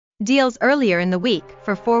Deals earlier in the week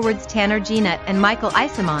for forwards Tanner Jeannot and Michael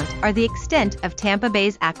Eyssimont are the extent of Tampa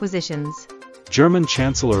Bay's acquisitions. German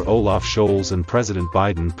Chancellor Olaf Scholz and President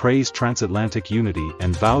Biden praised transatlantic unity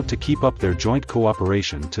and vowed to keep up their joint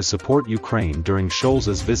cooperation to support Ukraine during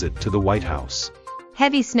Scholz's visit to the White House.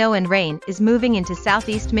 Heavy snow and rain is moving into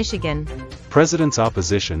southeast Michigan. President's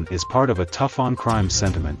opposition is part of a tough-on-crime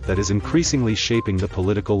sentiment that is increasingly shaping the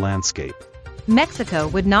political landscape. Mexico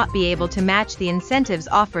would not be able to match the incentives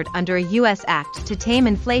offered under a U.S. act to tame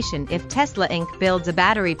inflation if Tesla Inc. builds a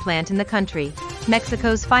battery plant in the country,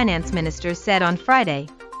 Mexico's finance minister said on Friday,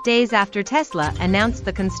 days after Tesla announced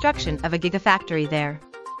the construction of a gigafactory there.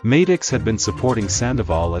 Madix had been supporting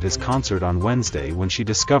Sandoval at his concert on Wednesday when she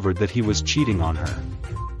discovered that he was cheating on her.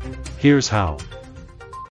 Here's how.